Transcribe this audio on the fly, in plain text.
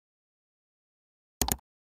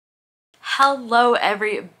Hello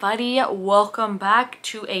everybody, welcome back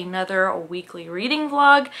to another weekly reading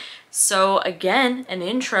vlog. So again, an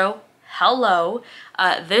intro, hello.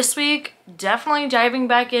 This week, definitely diving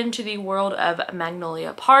back into the world of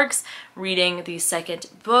Magnolia Parks, reading the second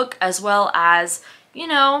book, as well as, you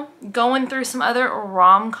know, going through some other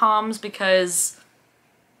rom-coms because,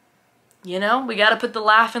 you know, we gotta put the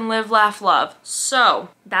laugh and live, laugh, love. So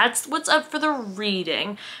that's what's up for the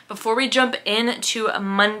reading. Before we jump into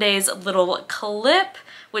Monday's little clip,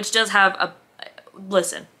 which does have a,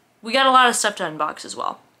 listen, we got a lot of stuff to unbox as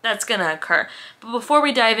well. That's gonna occur. But before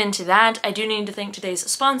we dive into that, I do need to thank today's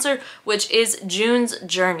sponsor, which is June's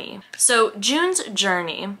Journey. So June's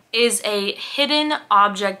Journey is a hidden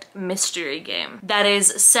object mystery game that is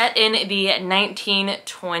set in the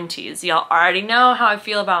 1920s. Y'all already know how I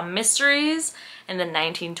feel about mysteries in the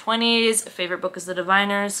 1920s. Favorite book is The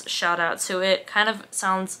Diviners. Shout out to it. Kind of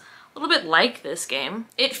sounds a little bit like this game.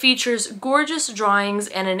 It features gorgeous drawings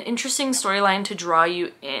and an interesting storyline to draw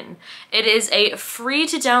you in. It is a free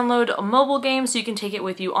to download mobile game, so you can take it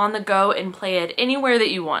with you on the go and play it anywhere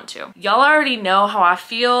that you want to. Y'all already know how I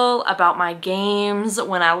feel about my games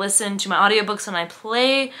when I listen to my audiobooks and I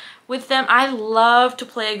play with them. I love to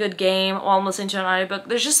play a good game while I'm listening to an audiobook.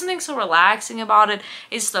 There's just something so relaxing about it.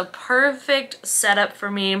 It's the perfect setup for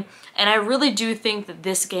me, and I really do think that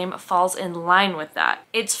this game falls in line with that.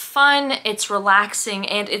 It's fun, it's relaxing,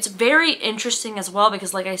 and it's very interesting as well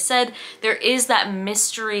because, like I said, there is that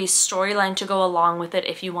mystery storyline to go along with it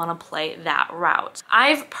if you want to play that route.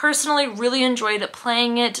 I've personally really enjoyed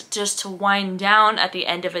playing it just to wind down at the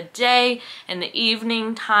end of a day in the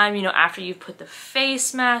evening time, you know, after you've put the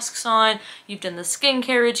face masks on, you've done the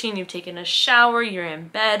skincare routine, you've taken a shower, you're in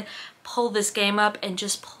bed, pull this game up and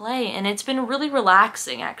just play, and it's been really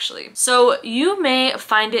relaxing actually. So you may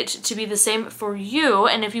find it to be the same for you,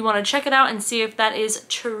 and if you want to check it out and see if that is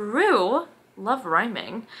true, love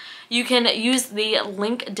rhyming, you can use the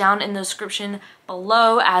link down in the description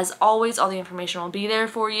below. As always, all the information will be there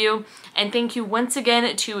for you. And thank you once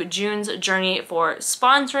again to June's Journey for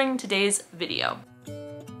sponsoring today's video.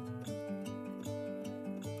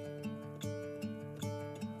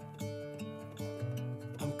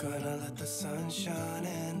 Gonna let the sun shine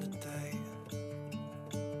in today.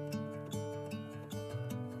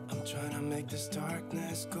 I'm trying to make this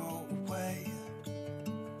darkness go away.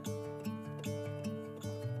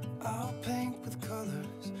 I'll paint with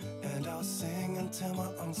colors and I'll sing until my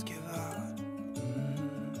lungs give out.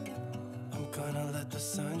 I'm gonna let the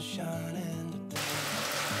sun shine in today.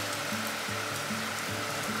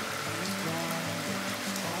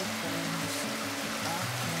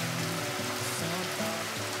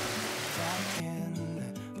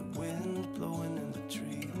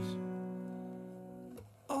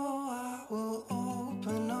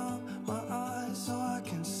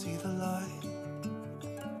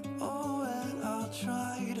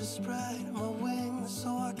 Spread my wings so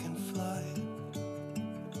I can fly.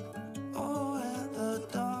 Oh, and the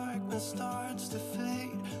darkness starts to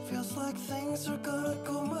fade. Feels like things are gonna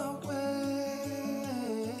go my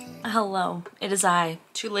way. Hello, it is I,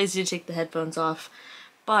 too lazy to take the headphones off,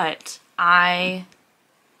 but I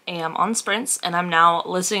am on sprints and I'm now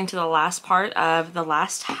listening to the last part of The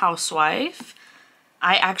Last Housewife.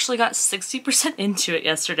 I actually got 60% into it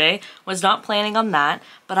yesterday, was not planning on that,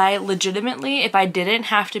 but I legitimately, if I didn't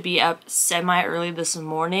have to be up semi-early this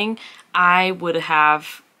morning, I would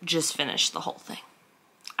have just finished the whole thing.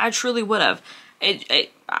 I truly would have.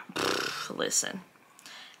 Listen.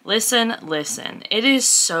 It is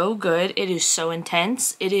so good. It is so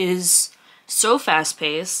intense. It is so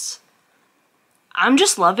fast-paced. I'm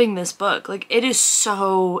just loving this book. Like, it is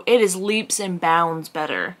leaps and bounds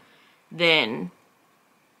better than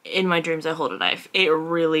In My Dreams I Hold a Knife. It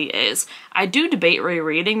really is. I do debate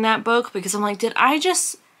rereading that book because I'm like, did I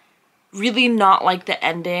just really not like the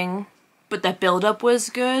ending, but the build-up was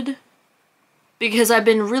good? Because I've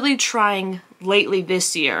been really trying lately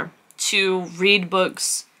this year to read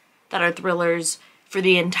books that are thrillers for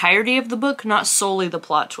the entirety of the book, not solely the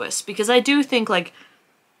plot twist. Because I do think, like,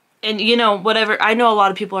 and you know, whatever, I know a lot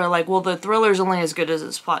of people are like, well, the thriller's only as good as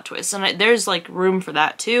its plot twist. And there's, like, room for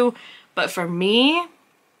that too. But for me,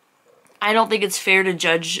 I don't think it's fair to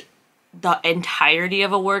judge the entirety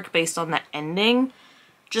of a work based on the ending,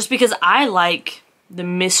 just because I like the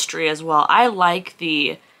mystery as well. I like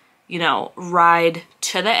the, you know, ride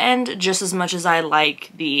to the end just as much as I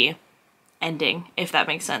like the ending, if that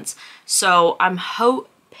makes sense. So I'm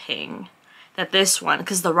hoping that this one,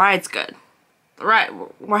 because the ride's good. The ride,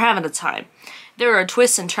 we're having a time. There are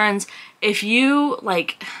twists and turns. If you,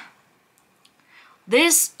 like,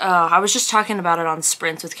 This, I was just talking about it on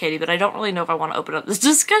Sprints with Katie, but I don't really know if I want to open up this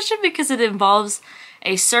discussion because it involves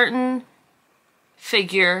a certain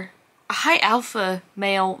figure, a high alpha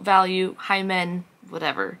male value, high men,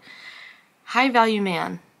 whatever. High value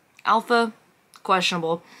man. Alpha,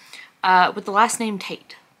 questionable. With the last name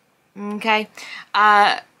Tate. Okay?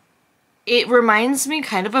 It reminds me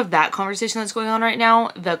kind of that conversation that's going on right now.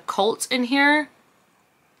 The cult in here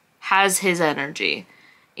has his energy.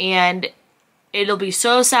 And it'll be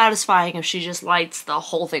so satisfying if she just lights the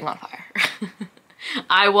whole thing on fire.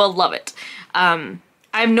 I will love it. I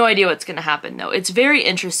have no idea what's going to happen, though. It's very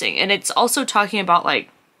interesting. And it's also talking about, like,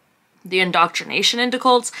 the indoctrination into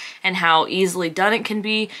cults and how easily done it can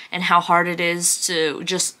be and how hard it is to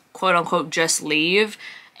just, quote-unquote, just leave.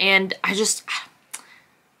 And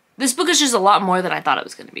this book is just a lot more than I thought it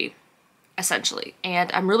was going to be, essentially.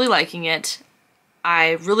 And I'm really liking it.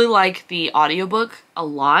 I really like the audiobook a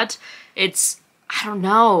lot. It's, I don't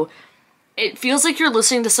know, it feels like you're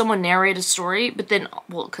listening to someone narrate a story, but then,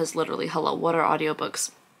 well, because literally, hello, what are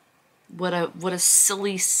audiobooks? What a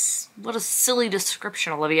silly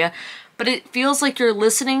description, Olivia. But it feels like you're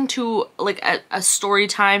listening to, like, a story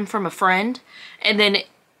time from a friend, and then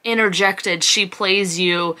interjected, she plays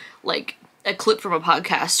you, like, a clip from a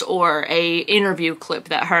podcast or a interview clip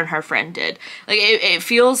that her and her friend did. Like, it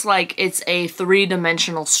feels like it's a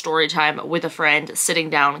 3-dimensional story time with a friend sitting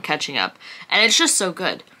down and catching up. And it's just so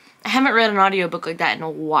good. I haven't read an audiobook like that in a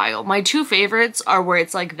while. My two favorites are where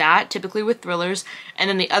it's like that, typically with thrillers, and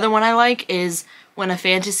then the other one I like is when a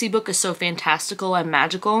fantasy book is so fantastical and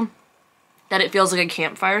magical that it feels like a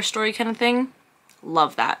campfire story kind of thing.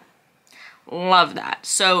 Love that. Love that.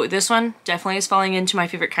 So this one definitely is falling into my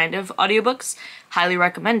favorite kind of audiobooks. Highly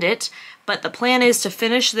recommend it. But the plan is to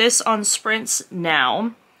finish this on Sprints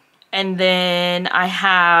now. And then I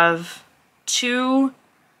have 2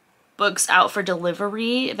 books out for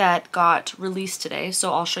delivery that got released today.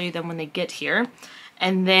 So I'll show you them when they get here.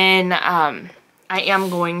 And then I am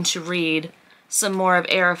going to read some more of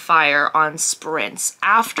Air of Fire on Sprints.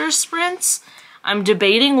 After Sprints, I'm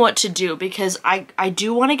debating what to do because I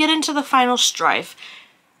do want to get into the final strife,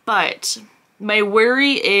 but my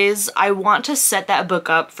worry is I want to set that book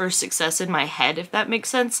up for success in my head, if that makes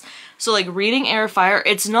sense. So, like, reading Air of Fire,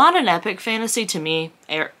 it's not an epic fantasy to me.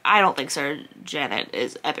 I don't think Sarah Janet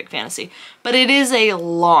is epic fantasy, but it is a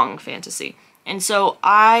long fantasy. And so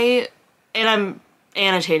I'm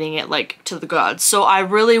annotating it, like, to the gods. So I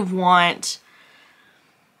really want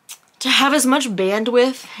to have as much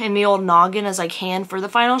bandwidth in the old noggin as I can for the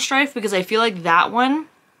final strife, because I feel like that one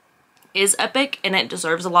is epic and it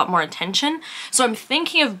deserves a lot more attention. So I'm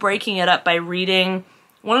thinking of breaking it up by reading,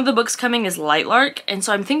 one of the books coming is Lightlark, and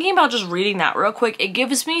so I'm thinking about just reading that real quick. It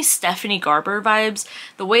gives me Stephanie Garber vibes,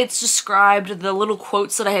 the way it's described, the little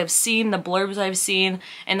quotes that I have seen, the blurbs I've seen,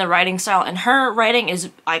 and the writing style. And her writing is,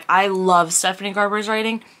 like, I love Stephanie Garber's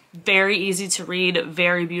writing. Very easy to read,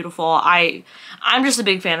 very beautiful. I'm just a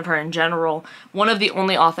big fan of her in general. One of the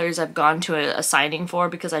only authors I've gone to a signing for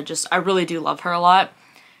because I really do love her a lot.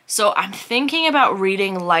 So I'm thinking about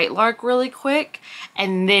reading Lightlark really quick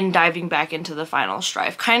and then diving back into the final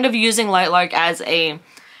strife. Kind of using Lightlark as a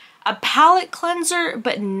palate cleanser,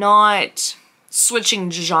 but not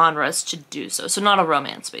switching genres to do so. So not a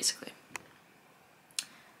romance, basically.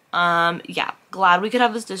 Yeah, glad we could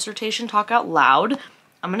have this dissertation talk out loud.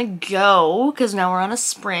 I'm gonna go, because now we're on a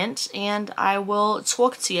sprint, and I will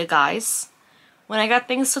talk to you guys when I got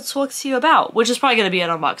things to talk to you about, which is probably gonna be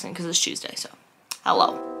an unboxing, because it's Tuesday, so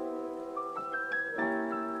hello.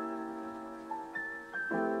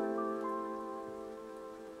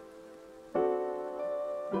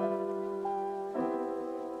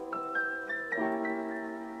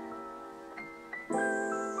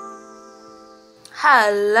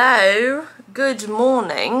 Hello, good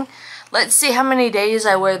morning. Let's see how many days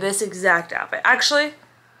I wear this exact outfit. Actually,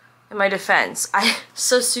 in my defense,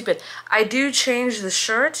 so stupid. I do change the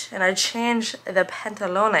shirt and I change the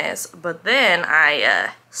pantalones, but then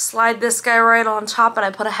I slide this guy right on top and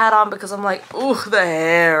I put a hat on because I'm like, ooh, the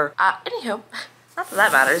hair. Anywho, not that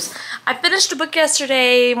that matters. I finished a book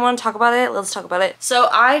yesterday. Want to talk about it? Let's talk about it. So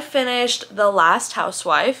I finished The Last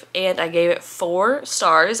Housewife and I gave it 4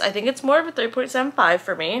 stars. I think it's more of a 3.75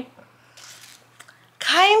 for me.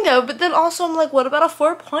 Kind of, but then also I'm like, what about a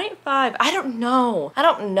 4.5? I don't know.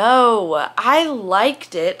 I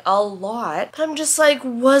liked it a lot, but I'm just like,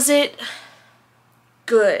 was it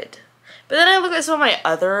good? But then I look at some of my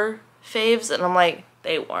other faves and I'm like,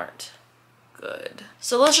 they weren't good.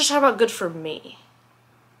 So let's just talk about good for me.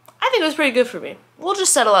 I think it was pretty good for me. We'll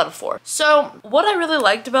just settle out of 4. So what I really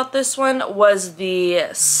liked about this one was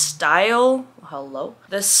the style. Hello?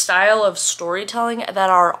 The style of storytelling that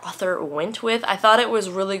our author went with. I thought it was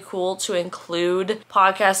really cool to include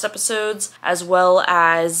podcast episodes as well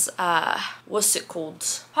as, what's it called?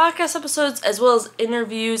 Podcast episodes as well as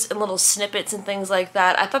interviews and little snippets and things like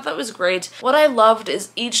that. I thought that was great. What I loved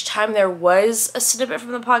is each time there was a snippet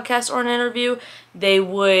from the podcast or an interview, they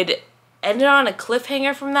would ended on a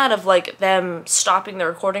cliffhanger from that of like them stopping the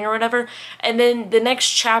recording or whatever, and then the next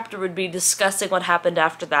chapter would be discussing what happened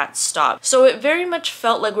after that stop. So it very much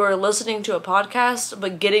felt like we were listening to a podcast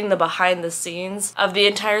but getting the behind the scenes of the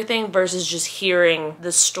entire thing versus just hearing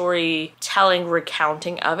the storytelling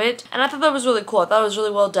recounting of it. And I thought that was really cool. I thought it was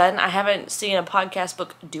really well done. I haven't seen a podcast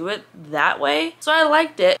book do it that way, so I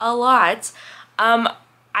liked it a lot.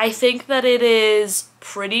 I think that it is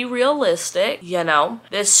pretty realistic, you know.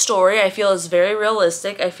 This story I feel is very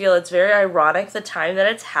realistic. I feel it's very ironic the time that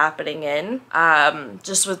it's happening in.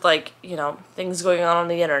 Just with like, you know, things going on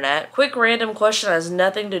the internet. Quick random question that has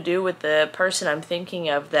nothing to do with the person I'm thinking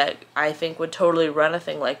of that I think would totally run a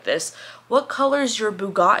thing like this. What color is your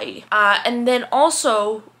Bugatti? And then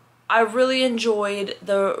also, I really enjoyed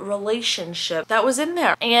the relationship that was in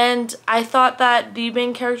there. And I thought that the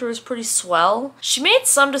main character was pretty swell. She made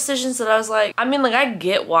some decisions that I was like, I mean, like, I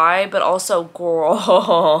get why, but also, girl,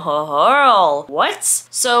 what?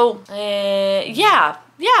 So, yeah,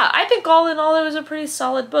 I think all in all, it was a pretty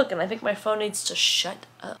solid book, and I think my phone needs to shut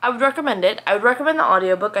up. I would recommend it. I would recommend the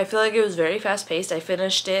audiobook. I feel like it was very fast-paced. I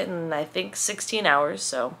finished it in, I think, 16 hours,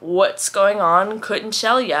 so what's going on? Couldn't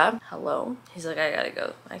tell ya. Hello? He's like, I gotta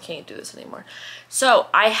go. I can't do this anymore. So,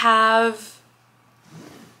 I have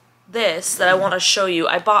this that I want to show you.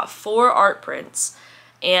 I bought 4 art prints,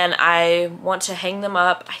 and I want to hang them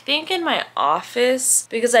up, I think in my office,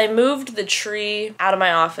 because I moved the tree out of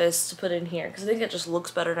my office to put in here because I think it just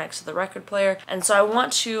looks better next to the record player. And so I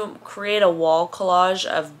want to create a wall collage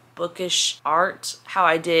of bookish art, how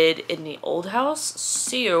I did in the old house.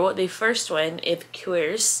 So the first one, of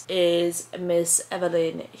course, is Miss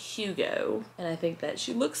Evelyn Hugo, and I think that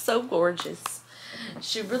she looks so gorgeous.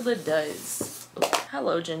 She really does.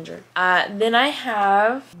 Hello, Ginger. Then I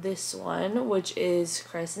have this one, which is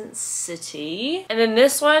Crescent City. And then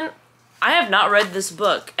this one, I have not read this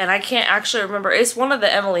book, and I can't actually remember. It's one of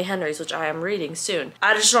the Emily Henrys, which I am reading soon.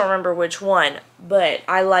 I just don't remember which one, but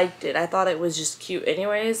I liked it. I thought it was just cute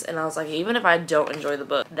anyways, and I was like, even if I don't enjoy the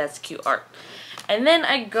book, that's cute art. And then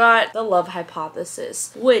I got The Love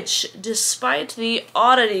Hypothesis, which, despite the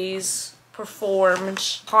oddities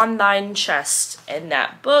performed upon thine chest in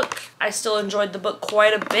that book, I still enjoyed the book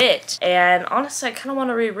quite a bit, and honestly I kind of want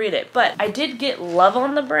to reread it. But I did get Love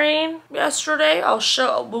on the Brain yesterday. I'll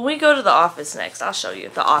show when we go to the office next. I'll show you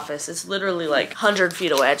the office. It's literally like 100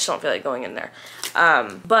 feet away. I just don't feel like going in there.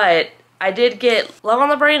 But I did get Love on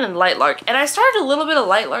the Brain and Lightlark, and I started a little bit of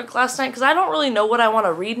Lightlark last night because I don't really know what I want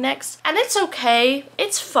to read next, and it's okay.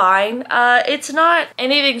 It's fine. It's not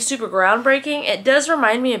anything super groundbreaking. It does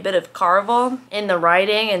remind me a bit of Caraval in the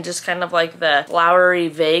writing and just kind of like the flowery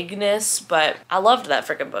vagueness, but I loved that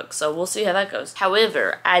freaking book, so we'll see how that goes.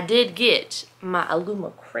 However, I did get my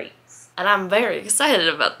illumicrate, and I'm very excited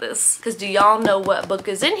about this because do y'all know what book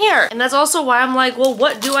is in here? And that's also why I'm like, well,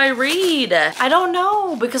 what do I read? I don't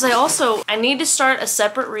know, because I need to start a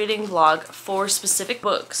separate reading vlog for specific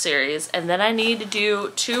book series, and then I need to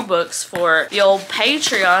do 2 books for the old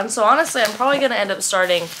Patreon. So honestly, I'm probably gonna end up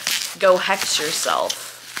starting Go Hex Yourself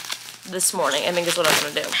this morning, I think is what I'm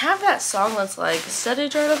gonna do. I have that song that's like, steady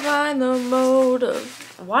trying to find the motive.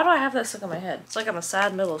 Why do I have that stuck in my head? It's like I'm a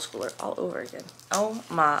sad middle schooler all over again. Oh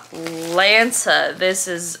my Lanta, this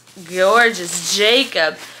is gorgeous.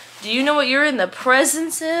 Jacob, do you know what you're in the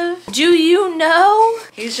presence of? Do you know?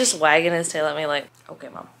 He's just wagging his tail at me like, okay,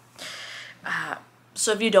 Mom.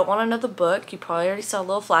 So if you don't want another book, you probably already saw a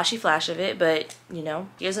little flashy flash of it, but you know,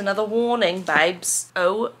 here's another warning, babes.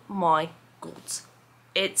 Oh my God.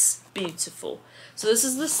 It's beautiful. So this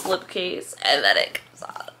is the slipcase, and then it comes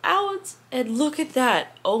out, and look at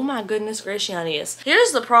that. Oh my goodness gracious.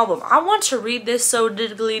 Here's the problem. I want to read this so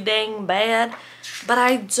diddly dang bad, but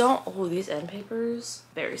I don't. Oh, these end papers,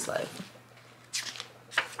 very slow.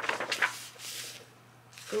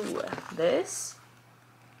 Ooh, this,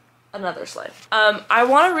 another slave. I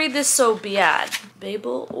want to read this so bad.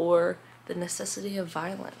 Babel or The Necessity of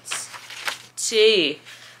Violence.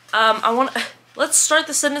 Let's start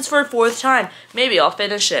the sentence for a 4th time. Maybe I'll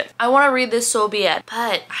finish it. I want to read this so bad,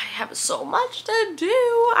 but I have so much to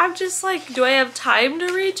do. I'm just like, do I have time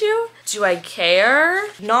to read you? Do I care?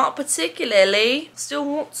 Not particularly. Still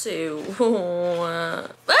want to.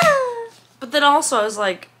 But then also I was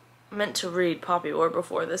like, meant to read Poppy War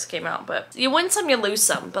before this came out, but you win some, you lose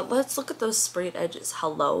some. But let's look at those sprayed edges.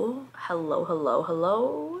 Hello, hello, hello,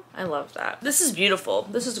 hello. I love that. This is beautiful.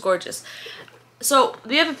 This is gorgeous. So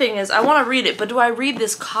the other thing is I want to read it, but do I read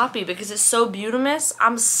this copy because it's so beautimous?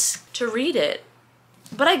 I'm to read it.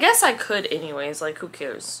 But I guess I could anyways, like who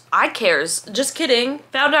cares? I cares, just kidding.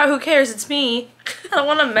 Found out who cares, it's me. I don't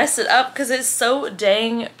want to mess it up because it's so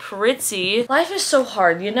dang pretty. Life is so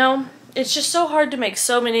hard, you know? It's just so hard to make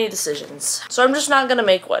so many decisions. So I'm just not gonna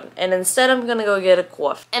make one. And instead I'm gonna go get a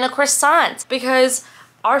coffee and a croissant because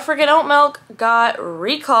our freaking oat milk got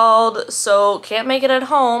recalled, so can't make it at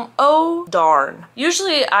home. Oh, darn.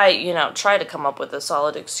 Usually I, you know, try to come up with a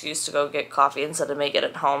solid excuse to go get coffee instead of make it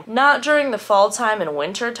at home. Not during the fall time and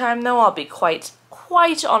winter time though, I'll be quite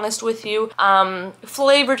honest with you.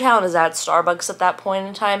 Flavortown is at Starbucks at that point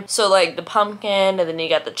in time. So like the pumpkin and then you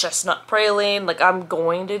got the chestnut praline, like I'm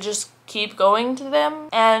going to just keep going to them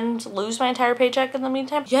and lose my entire paycheck in the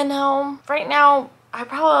meantime. You know, right now, I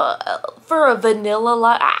probably, for a vanilla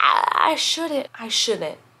latte, I shouldn't.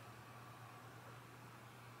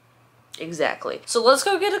 Exactly. So let's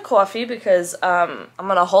go get a coffee because I'm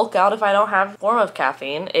gonna Hulk out if I don't have a form of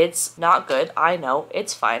caffeine. It's not good. I know.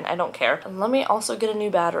 It's fine. I don't care. And let me also get a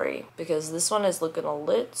new battery because this one is looking a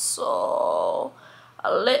little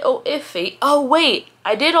iffy. Oh wait,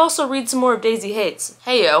 I did also read some more of Daisy Hates.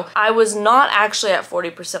 Hey yo, I was not actually at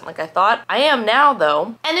 40% like I thought. I am now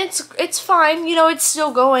though, and it's fine, you know, it's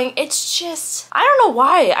still going. It's just, I don't know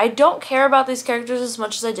why. I don't care about these characters as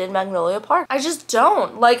much as I did Magnolia Park. I just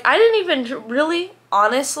don't. Like, I didn't even really,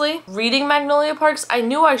 honestly, reading Magnolia Parks, I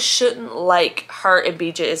knew I shouldn't like her and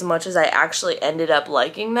BJ as much as I actually ended up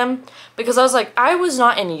liking them because I was like, I was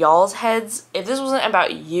not in y'all's heads. If this wasn't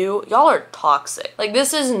about you, y'all are toxic. Like,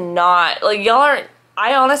 this is not, like, y'all aren't,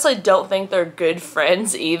 I honestly don't think they're good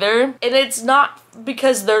friends either. And it's not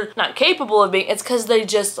because they're not capable of being, it's because they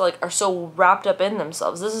just like are so wrapped up in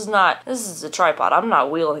themselves. This is a tripod. I'm not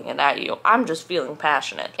wielding it at you. I'm just feeling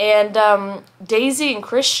passionate. And Daisy and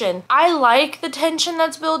Christian, I like the tension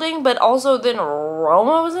that's building, but also then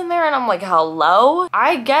Roma was in there and I'm like, hello?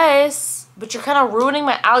 I guess, but you're kind of ruining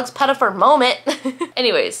my Alex Pettiford moment.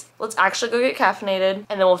 Anyways, let's actually go get caffeinated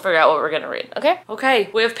and then we'll figure out what we're gonna read, okay? Okay,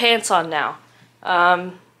 we have pants on now.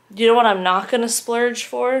 You know what I'm not gonna splurge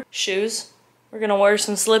for? Shoes. We're gonna wear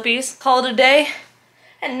some slippies. Call it a day.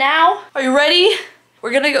 And now, are you ready? We're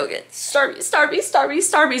gonna go get Starbies, Buckies.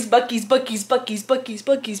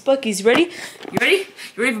 You ready? You ready?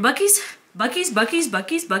 You ready for Buckies?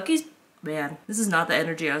 Man, this is not the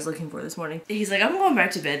energy I was looking for this morning. He's like, I'm going back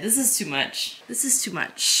to bed. This is too much. This is too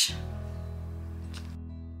much.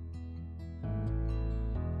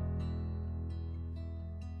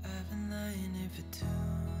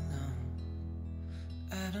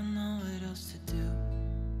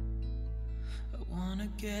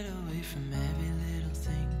 Get away from every little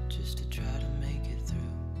thing just to try to make it through.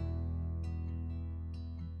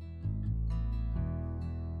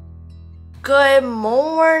 Good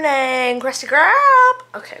morning, Krusty Krab.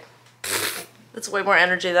 Okay, that's way more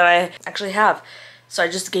energy than I actually have. So I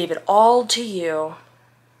just gave it all to you.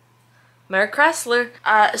 Mary Kressler.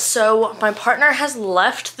 So my partner has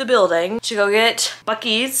left the building to go get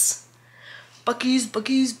Buckies.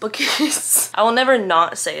 Buckies. I will never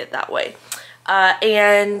not say it that way.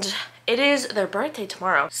 And it is their birthday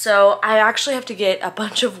tomorrow. So I actually have to get a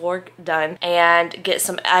bunch of work done and get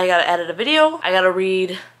some, I gotta edit a video. I gotta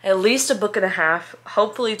read at least a book and a half,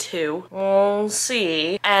 hopefully 2. We'll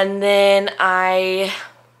see. And then I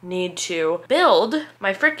need to build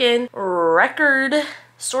my freaking record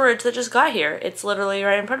storage that just got here. It's literally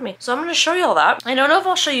right in front of me. So I'm gonna show you all that. I don't know if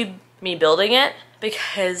I'll show you me building it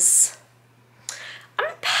because I'm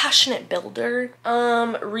a passionate builder.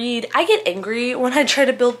 I get angry when I try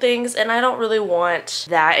to build things and I don't really want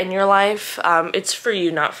that in your life. It's for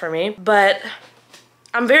you, not for me. But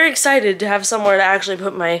I'm very excited to have somewhere to actually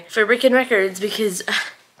put my freaking records because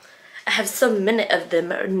I have so many of them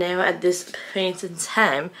now at this point in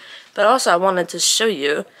time. But also I wanted to show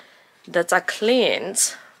you that I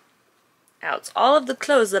cleaned out all of the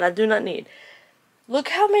clothes that I do not need. Look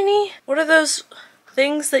how many, what are those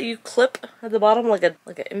things that you clip at the bottom like an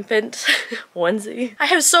infant onesie? I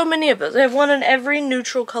have so many of those. I have one in every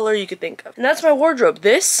neutral color you could think of. And that's my wardrobe.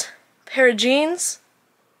 This pair of jeans,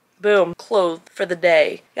 boom, clothed for the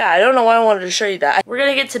day. Yeah, I don't know why I wanted to show you that. We're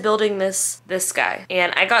gonna get to building this guy.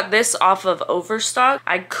 And I got this off of Overstock.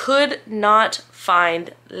 I could not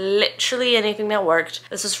find literally anything that worked.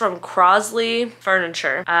 This is from Crosley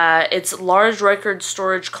Furniture. It's large record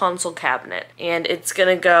storage console cabinet. And it's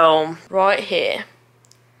gonna go right here.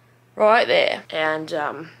 Right there.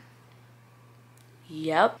 And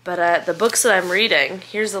Yep. But the books that I'm reading,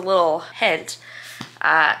 here's a little hint,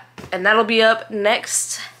 and that'll be up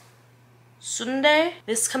next Sunday,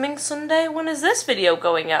 this coming Sunday. When is this video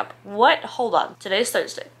going up? What? Hold on. Today's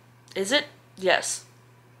Thursday. Is it? Yes.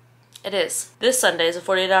 It is. This Sunday is a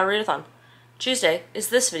 48-hour readathon. Tuesday is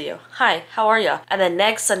this video. Hi, how are ya? And then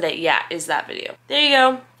next Sunday, yeah, is that video. There you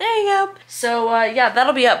go. There you go. So, yeah,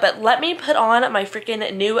 that'll be up. But let me put on my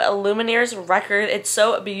freaking new Lumineers record. It's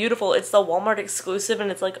so beautiful. It's the Walmart exclusive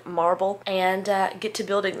and it's like marble. And get to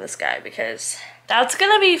building this guy because that's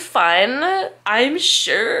gonna be fun, I'm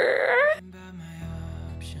sure. About my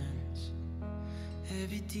options,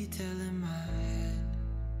 every detail in my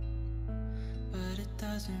head, but it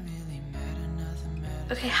doesn't really matter, nothing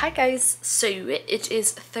matters. Okay, hi guys. So it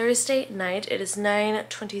is Thursday night. It is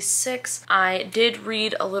 9:26. I did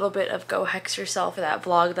read a little bit of Go Hex Yourself, that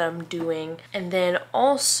vlog that I'm doing. And then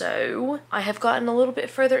also, I have gotten a little bit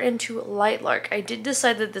further into Lightlark. I did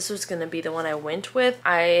decide that this was going to be the one I went with.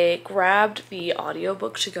 I grabbed the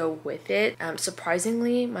audiobook to go with it.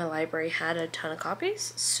 Surprisingly, my library had a ton of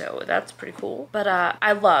copies, so that's pretty cool. But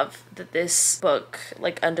I love that this book,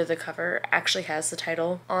 like under the cover, actually has the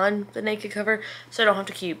title on the naked cover, so I don't have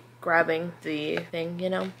to keep grabbing the thing, you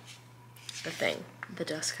know? The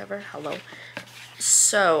dust cover, hello.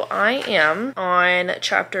 So I am on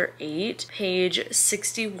chapter 8, page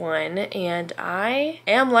 61, and I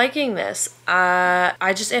am liking this.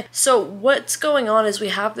 I just am. So what's going on is we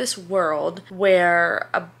have this world where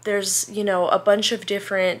there's, you know, a bunch of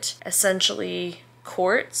different, essentially,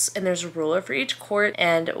 courts, and there's a ruler for each court,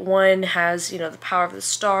 and one has, you know, the power of the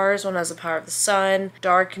stars, one has the power of the sun,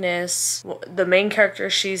 darkness. The main character,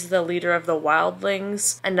 she's the leader of the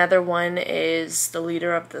wildlings. Another one is the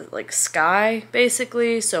leader of the, like, sky,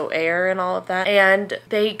 basically, so air and all of that. And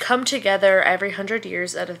they come together every 100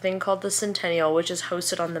 years at a thing called the Centennial, which is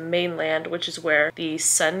hosted on the mainland, which is where the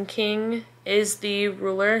Sun King is the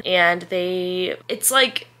ruler. And it's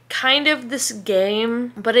like kind of this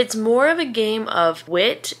game, but it's more of a game of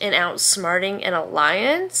wit and outsmarting and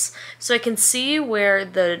alliance. So I can see where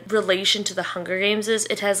the relation to the Hunger Games is.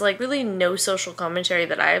 It has like really no social commentary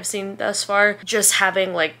that I have seen thus far. Just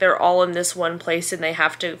having like they're all in this one place and they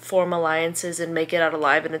have to form alliances and make it out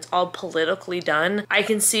alive, and it's all politically done. I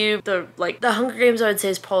can see the Hunger Games, I would say,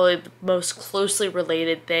 is probably the most closely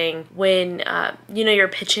related thing when you know, you're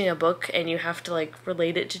pitching a book and you have to like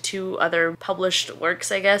relate it to 2 other published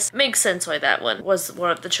works, I guess. Makes sense why that one was one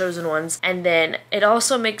of the chosen ones. And then it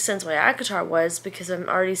also makes sense why ACOTAR was, because I'm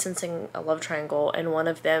already sensing a love triangle, and one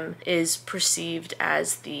of them is perceived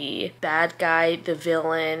as the bad guy, the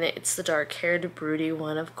villain. It's the dark-haired, broody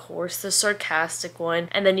one, of course, the sarcastic one.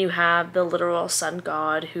 And then you have the literal sun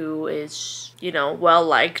god, who is, you know, well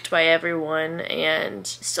liked by everyone and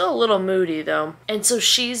still a little moody though. And so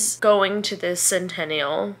she's going to this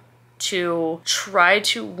Centennial to try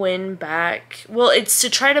to win back, well, it's to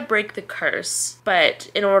try to break the curse, but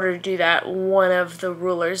in order to do that, one of the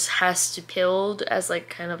rulers has to be killed as like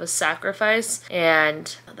kind of a sacrifice,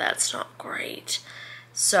 and that's not great.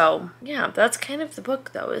 So yeah, that's kind of the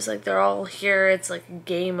book though, is like they're all here. It's like a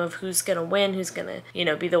game of who's gonna win, who's gonna, you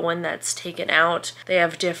know, be the one that's taken out. They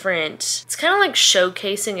have different, it's kind of like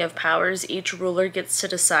showcasing of powers. Each ruler gets to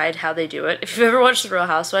decide how they do it. If you've ever watched the Real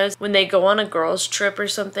Housewives, when they go on a girls trip or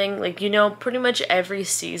something, like, you know, pretty much every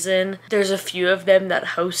season there's a few of them that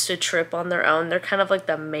host a trip on their own. They're kind of like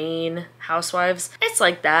the main housewives. It's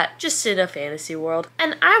like that, just in a fantasy world,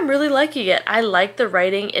 and I'm really liking it. I like the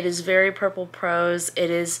writing. It is very purple prose. It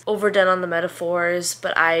is overdone on the metaphors,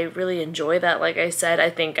 but I really enjoy that. Like I said, I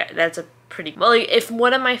think that's a pretty, well, like, if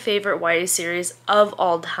one of my favorite YA series of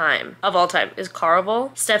all time is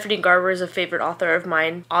Caraval. Stephanie Garber is a favorite author of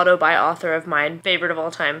mine, auto-buy author of mine, favorite of all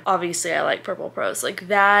time. Obviously, I like purple prose. Like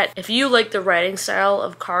that, if you like the writing style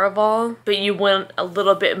of Caraval, but you want a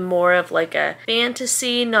little bit more of like a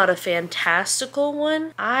fantasy, not a fantastical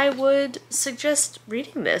one, I would suggest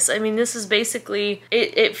reading this. I mean, this is basically,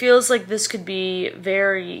 it feels like this could be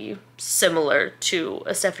very similar to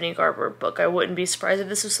a Stephanie Garber book. I wouldn't be surprised if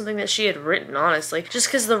this was something that she had written, honestly, just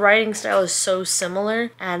because the writing style is so similar,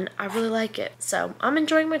 and I really like it. So I'm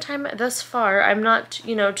enjoying my time thus far. I'm not,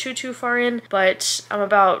 you know, too far in, but I'm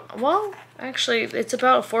about, well, actually, it's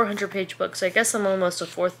about a 400-page book, so I guess I'm almost a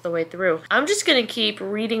fourth of the way through. I'm just gonna keep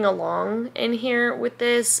reading along in here with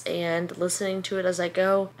this and listening to it as I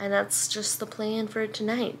go, and that's just the plan for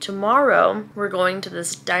tonight. Tomorrow, we're going to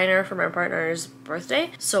this diner for my partner's birthday,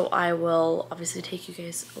 so I will obviously take you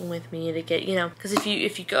guys with me to get, you know, because if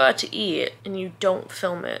you go out to eat and you don't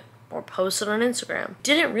film it, or posted on Instagram.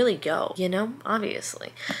 Didn't really go, you know,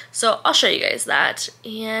 obviously. So I'll show you guys that.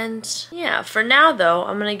 And yeah, for now though,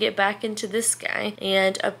 I'm gonna get back into this guy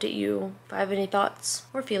and update you if I have any thoughts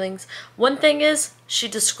or feelings. One thing is, she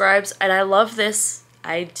describes, and I love this,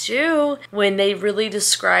 I do, when they really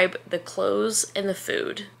describe the clothes and the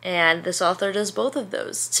food. And this author does both of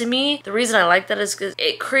those. To me, the reason I like that is because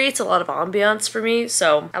it creates a lot of ambiance for me.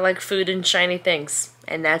 So I like food and shiny things,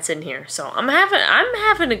 and that's in here. So I'm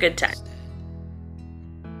having a good time.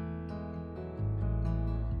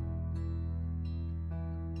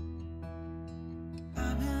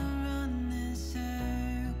 I've been running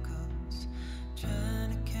circles, trying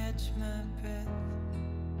to catch my breath.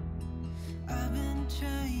 I've been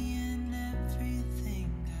trying everything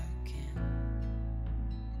I can,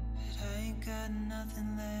 but I ain't got nothing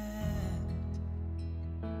left.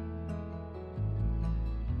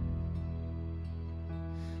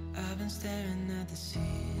 I've been staring at the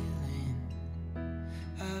ceiling,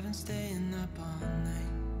 I've been staying up all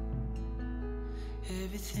night.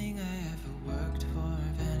 Everything I ever worked for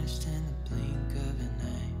vanished in the blink of an eye.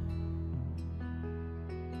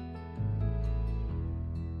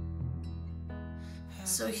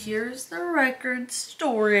 So here's the record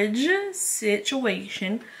storage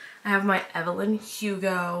situation. I have my Evelyn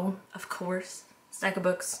Hugo, of course, stack of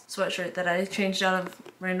books, sweatshirt that I changed out of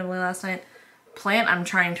randomly last night, plant I'm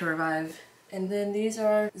trying to revive, and then these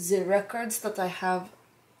are the records that I have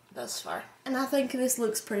thus far. And I think this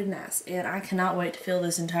looks pretty nice, and I cannot wait to fill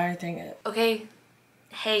this entire thing up. Okay,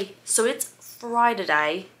 hey, so it's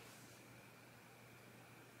Friday.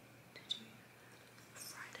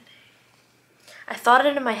 I thought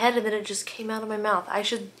it in my head and then it just came out of my mouth. I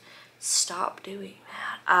should stop doing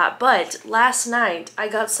that. But last night I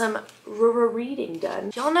got some reading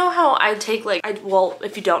done. Y'all know how I take like, well,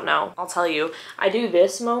 if you don't know, I'll tell you. I do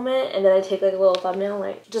this moment and then I take like a little thumbnail,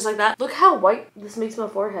 like just like that. Look how white this makes my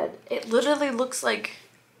forehead. It literally looks like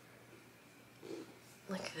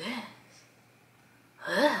this.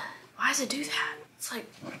 Ugh. Why does it do that? It's like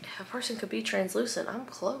if a person could be translucent. I'm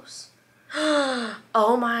close.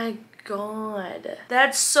 Oh my god,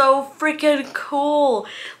 that's so freaking cool.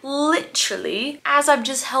 Literally, as I've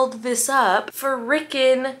just held this up for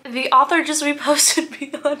Rickon, the author just reposted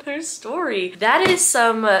me on her story. That is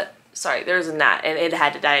some sorry, there's a gnat and it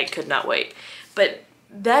had to die. I could not wait, but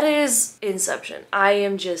that is Inception. I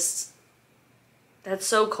am just, that's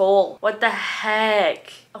so cool. What the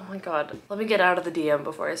heck? Oh my god, let me get out of the DM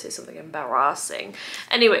before I say something embarrassing.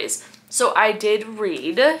 Anyways, so I did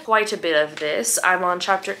read quite a bit of this. I'm on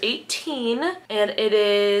chapter 18 and it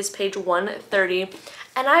is page 130.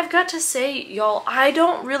 And I've got to say, y'all, I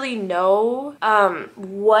don't really know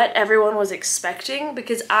what everyone was expecting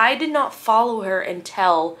because I did not follow her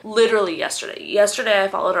until literally yesterday. Yesterday I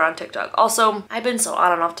followed her on TikTok. Also, I've been so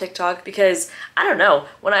on and off TikTok because, I don't know,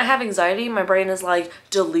 when I have anxiety, my brain is like,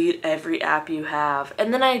 delete every app you have.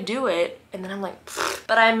 And then I do it and then I'm like, pfft,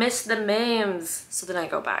 but I miss the memes. So then I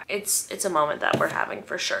go back. It's a moment that we're having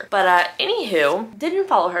for sure. But anywho, didn't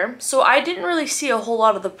follow her. So I didn't really see a whole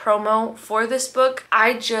lot of the promo for this book.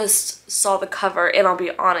 I just saw the cover and I'll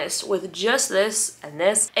be honest, with just this and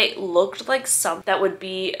this, it looked like something that would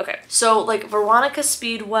be, okay. So like Veronica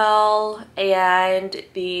Speedwell and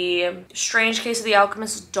the Strange Case of the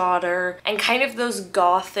Alchemist's Daughter and kind of those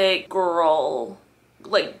gothic girl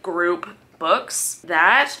like group books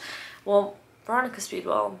that, well, Veronica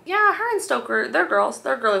Speedwell, yeah, her and Stoker, they're girls,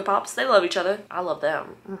 they're girly pops, they love each other. I love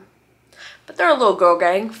them. But they're a little girl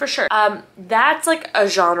gang for sure. That's like a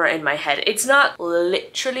genre in my head. It's not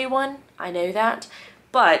literally one, I know that,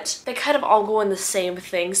 but they kind of all go in the same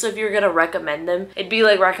thing. So if you're gonna recommend them, it'd be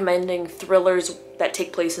like recommending thrillers that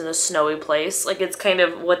take place in a snowy place. Like it's kind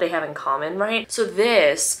of what they have in common, right? So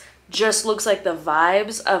this just looks like the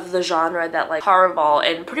vibes of the genre that like Caraval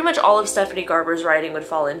and pretty much all of Stephanie Garber's writing would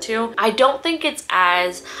fall into. I don't think it's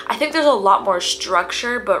as, I think there's a lot more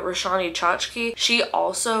structure, but Roshani Chachki, she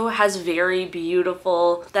also has very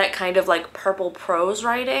beautiful, that kind of like purple prose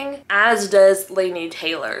writing, as does Laini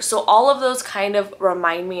Taylor. So all of those kind of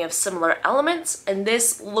remind me of similar elements, and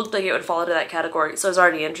this looked like it would fall into that category, so I was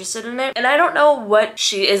already interested in it. And I don't know what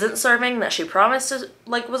she isn't serving that she promised to,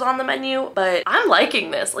 like was on the menu, but I'm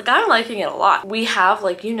liking this. Like I'm liking it a lot. We have,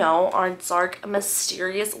 like, you know, our dark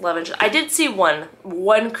mysterious love interest. I did see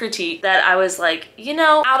one critique that I was like, you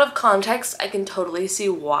know, out of context, I can totally see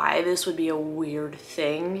why this would be a weird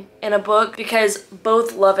thing in a book, because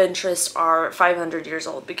both love interests are 500 years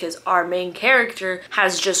old, because our main character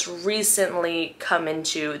has just recently come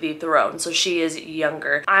into the throne, so she is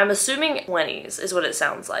younger. I'm assuming 20s is what it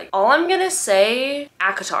sounds like. All I'm gonna say,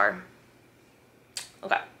 ACOTAR.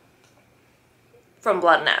 Okay. from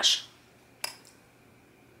Blood and Ash.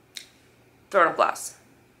 Throne of Glass.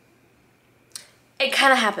 It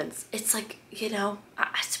kind of happens. It's like, you know,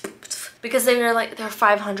 because they're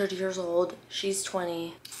 500 years old. She's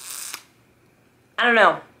 20. I don't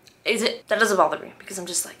know. That doesn't bother me because I'm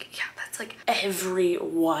just like, yeah, that's like every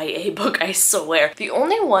YA book, I swear. The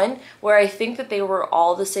only one where I think that they were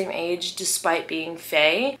all the same age despite being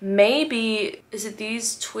fae, maybe, is it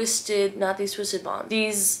not these Twisted Bonds,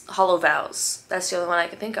 these Hollow Vows. That's the only one I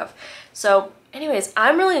can think of. So anyways,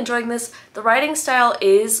 I'm really enjoying this. The writing style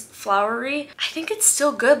is flowery. I think it's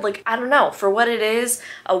still good. Like, I don't know, for what it is,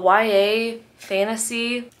 a YA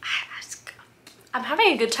fantasy, I'm having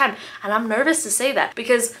a good time, and I'm nervous to say that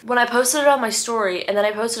because when I posted it on my story and then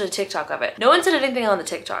I posted a TikTok of it, no one said anything on the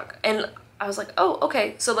TikTok, and I was like, oh,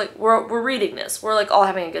 okay, so like we're reading this, we're like all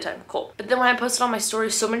having a good time, cool. But then when I posted on my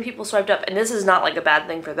story, so many people swiped up, and this is not like a bad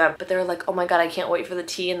thing for them, but they were like, oh my god, I can't wait for the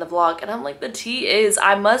tea in the vlog. And I'm like, the tea is,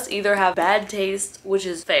 I must either have bad taste, which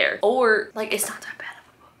is fair, or like it's not that bad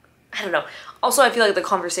of a book. I don't know. Also, I feel like the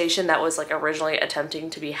conversation that was like originally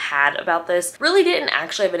attempting to be had about this really didn't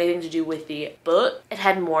actually have anything to do with the book. It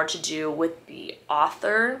had more to do with the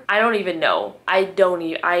author. I don't even know. I don't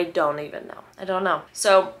even know. I don't know.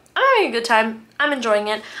 So I'm having a good time. I'm enjoying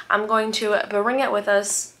it. I'm going to bring it with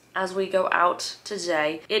us as we go out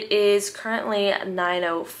today. It is currently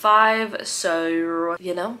 9:05, so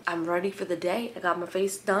you know, I'm ready for the day. I got my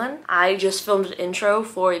face done. I just filmed an intro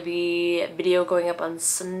for the video going up on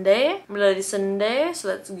Sunday, Bloody Sunday, so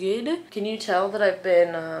that's good. Can you tell that I've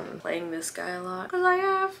been playing this guy a lot? Because I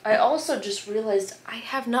have. I also just realized I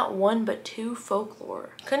have not one but 2 folklore.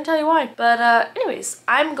 Couldn't tell you why. But anyways,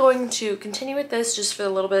 I'm going to continue with this just for the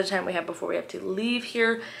little bit of time we have before we have to leave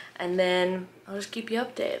here, and then I'll just keep you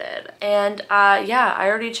updated. And yeah, I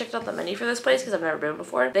already checked out the menu for this place because I've never been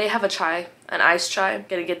before. They have a chai, an iced chai. I'm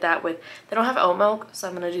gonna get that with, they don't have oat milk, so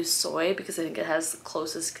I'm gonna do soy because I think it has the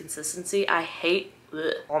closest consistency. I hate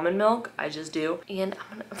almond milk, I just do. And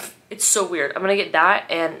it's so weird. I'm gonna get that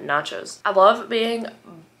and nachos. I love being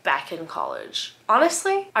back in college.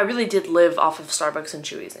 Honestly, I really did live off of Starbucks and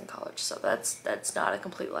Chewy's in college, so that's not a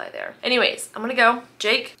complete lie there. Anyways, I'm gonna go.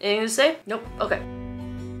 Jake, anything to say? Nope. Okay.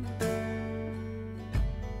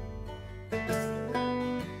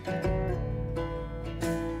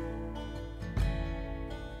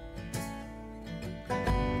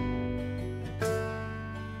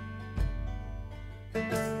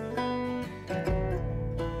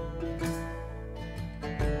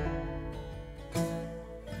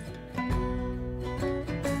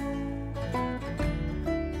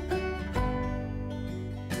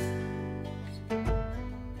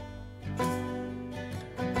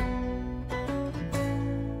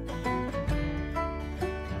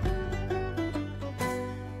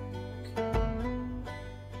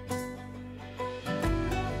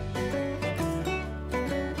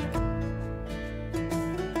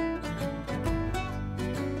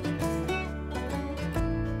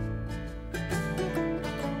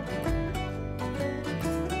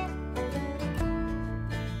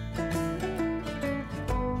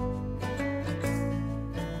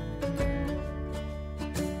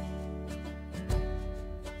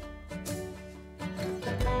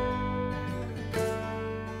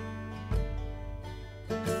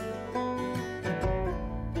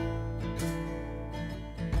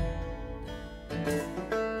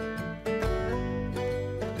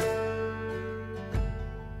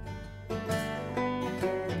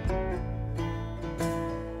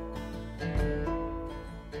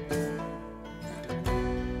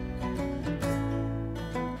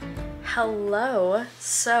 Hello.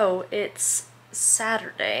 So it's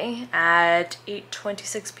Saturday at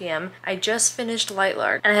 8:26 p.m. I just finished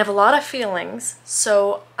Lightlark and I have a lot of feelings,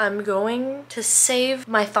 so I'm going to save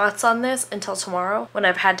my thoughts on this until tomorrow when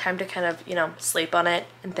I've had time to kind of, you know, sleep on it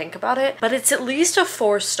and think about it. But it's at least a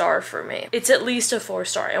 4-star for me. It's at least a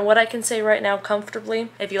 4-star. And what I can say right now comfortably,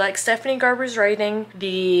 if you like Stephanie Garber's writing,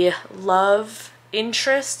 the love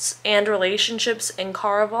interests and relationships in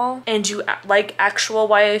Caraval, and you like actual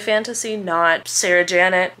YA fantasy, not Sarah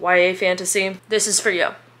Janet YA fantasy, this is for you.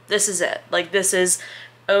 This is it. Like, this is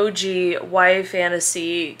OG YA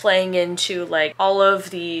fantasy playing into like all of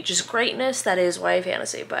the just greatness that is YA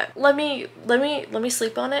fantasy. But let me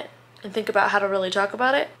sleep on it and think about how to really talk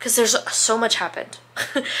about it, because there's so much happened.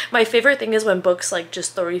 My favorite thing is when books like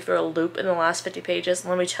just throw you through a loop in the last 50 pages. And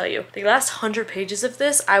let me tell you, the last 100 pages of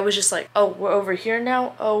this, I was just like, oh, we're over here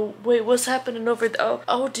now? Oh, wait, what's happening over there?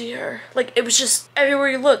 Oh dear. Like, it was just everywhere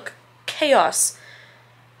you look, chaos.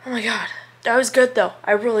 Oh my god. That was good though.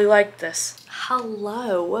 I really liked this.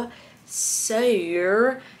 Hello.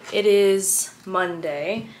 So, It is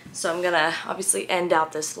Monday, so I'm gonna obviously end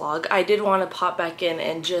out this vlog. I did want to pop back in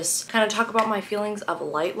and just kind of talk about my feelings of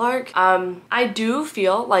Lightlark. I do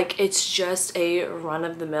feel like it's just a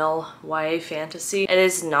run-of-the-mill YA fantasy. It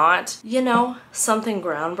is not, you know, something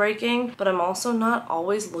groundbreaking, but I'm also not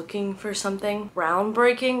always looking for something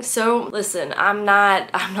groundbreaking. So listen, I'm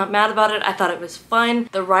not mad about it. I thought it was fun.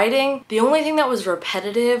 The writing, the only thing that was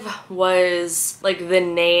repetitive was like the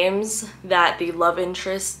names that the love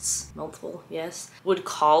interests, multiple, yes, would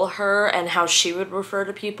call her and how she would refer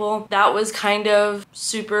to people. That was kind of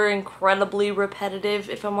super incredibly repetitive,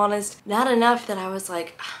 if I'm honest. Not enough that I was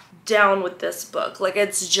like down with this book. Like,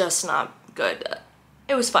 it's just not good.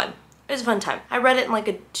 It was fun. It was a fun time. I read it in like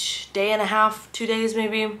a day and a half, 2 days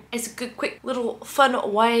maybe. It's a good, quick, little fun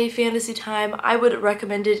YA fantasy time. I would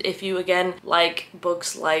recommend it if you, again, like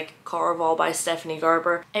books like Caraval by Stephanie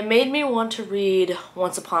Garber. It made me want to read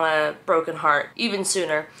Once Upon a Broken Heart even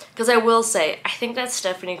sooner, because I will say, I think that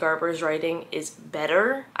Stephanie Garber's writing is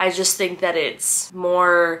better. I just think that it's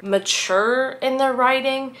more mature in their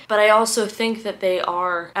writing, but I also think that they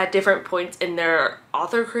are at different points in their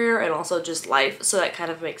author career and also just life, so that kind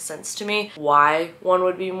of makes sense to me why one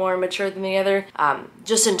would be more mature than the other,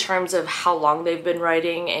 just in terms of how long they've been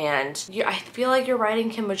writing, and I feel like your writing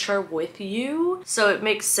can mature with you, so it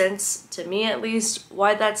makes sense to me at least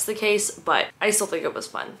why that's the case. But I still think it was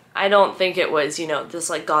fun. I don't think it was, you know, this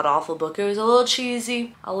like god-awful book. It was a little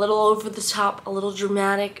cheesy, a little over the top, a little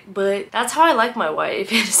dramatic, but that's how I like my YA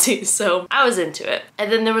fantasy, so I was into it.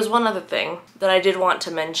 And then there was one other thing that I did want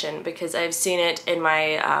to mention, because I've seen it in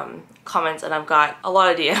my comments and I've got a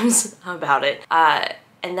lot of DMs about it,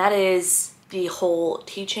 and that is the whole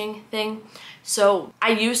teaching thing. So I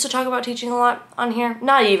used to talk about teaching a lot on here.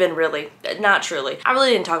 Not even really, not truly. I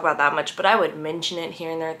really didn't talk about that much, but I would mention it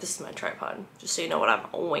here and there. This is my tripod, just so you know what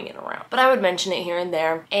I'm winging around. But I would mention it here and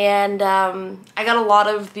there. And I got a lot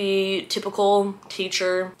of the typical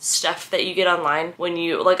teacher stuff that you get online when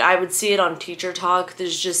you, like, I would see it on Teacher Talk.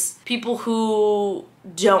 There's just people who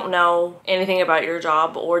don't know anything about your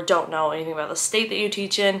job, or don't know anything about the state that you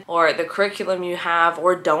teach in, or the curriculum you have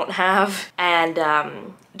or don't have, and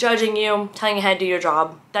judging you, telling you how to do your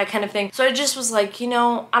job, that kind of thing. So I just was like, you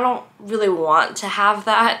know, I don't really want to have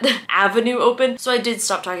that avenue open, so I did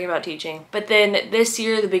stop talking about teaching. But then this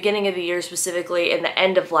year, the beginning of the year specifically, and the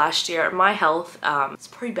end of last year, my health, it's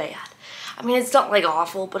pretty bad. I mean, it's not like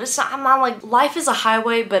awful, but it's not, I'm not like, life is a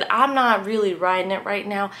highway, but I'm not really riding it right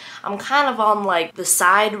now. I'm kind of on like the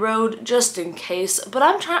side road just in case, but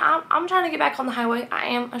I'm trying to get back on the highway.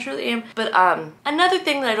 I truly am. But another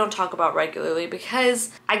thing that I don't talk about regularly, because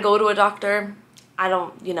I go to a doctor, I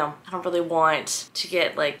don't really want to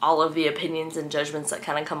get like all of the opinions and judgments that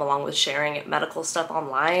kind of come along with sharing medical stuff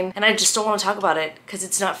online. And I just don't want to talk about it because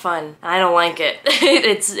it's not fun. And I don't like it.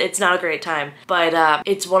 It's not a great time. But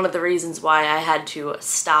it's one of the reasons why I had to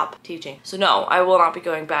stop teaching. So no, I will not be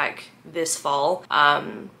going back this fall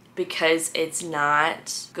because it's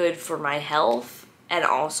not good for my health. And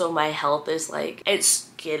also my health is like,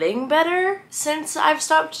 it's getting better since I've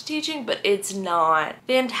stopped teaching, but it's not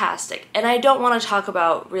fantastic. And I don't want to talk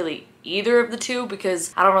about really either of the two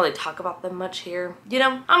because I don't really talk about them much here. You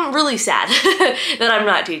know, I'm really sad that I'm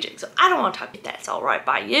not teaching, so I don't want to talk about that. That's all right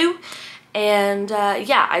by you. And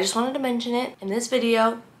yeah, I just wanted to mention it in this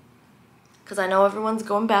video because I know everyone's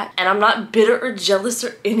going back, and I'm not bitter or jealous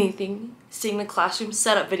or anything. Seeing the classroom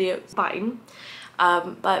setup video is fine,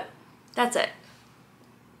 but that's it.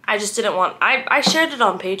 I just didn't want, I shared it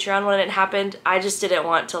on Patreon when it happened. I just didn't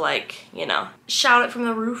want to, like, you know, shout it from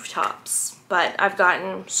the rooftops. But I've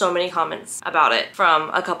gotten so many comments about it from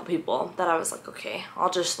a couple people that I was like, okay,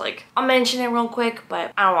 I'll mention it real quick,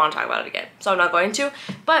 but I don't want to talk about it again. So I'm not going to,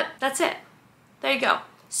 but that's it. There you go.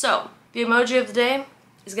 So the emoji of the day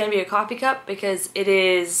is going to be a coffee cup because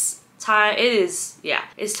it's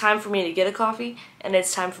time for me to get a coffee, and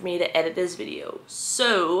it's time for me to edit this video.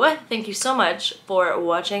 So thank you so much for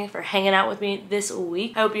watching, for hanging out with me this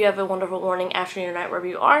week. I hope you have a wonderful morning, afternoon, or night wherever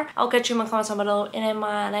you are. I'll catch you in my comments down below and in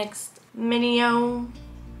my next video.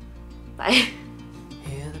 Bye.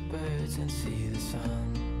 Hear the birds and see the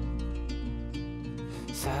sun.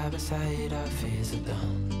 Side by side our fears are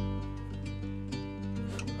done.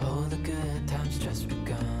 All the good times just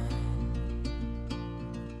begun.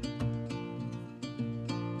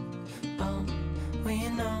 We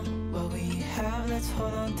know what we have, let's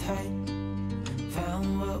hold on tight.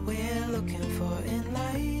 Found what we're looking for in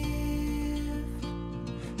life.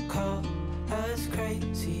 Call us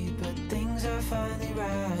crazy, but things are finally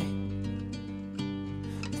right.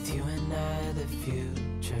 With you and I, the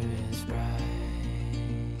future is bright.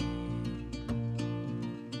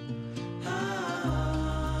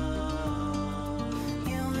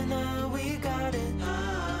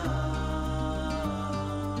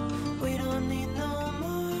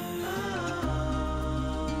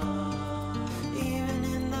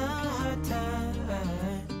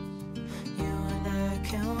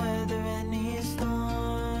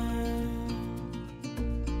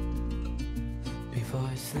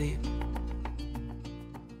 sleep.